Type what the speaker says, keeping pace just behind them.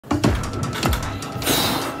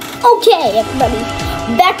Okay, everybody,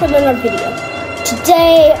 back with another video.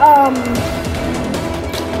 Today,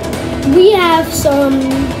 we have some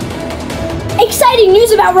exciting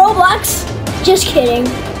news about Roblox. Just kidding.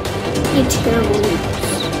 You terrible news.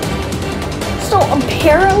 So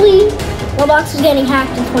apparently, Roblox is getting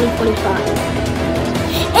hacked in 2025.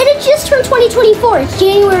 And it just turned 2024. It's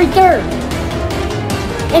January 3rd.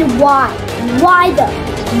 And why? Why though?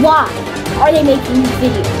 Why are they making these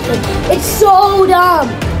videos? Like, it's so dumb.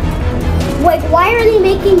 Like, why are they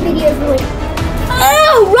making videos like,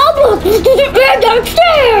 oh, Roblox is getting banned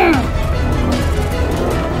downstairs?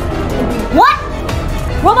 What?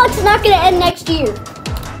 Roblox is not going to end next year.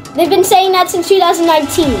 They've been saying that since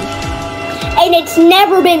 2019. And it's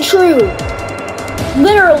never been true.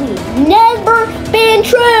 Literally, never been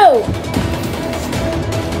true.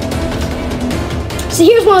 So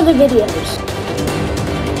here's one of the videos.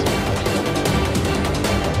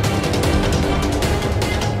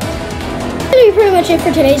 That's pretty much it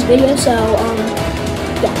for today's video, so,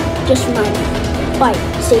 yeah, just remind me. Bye,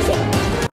 stay safe.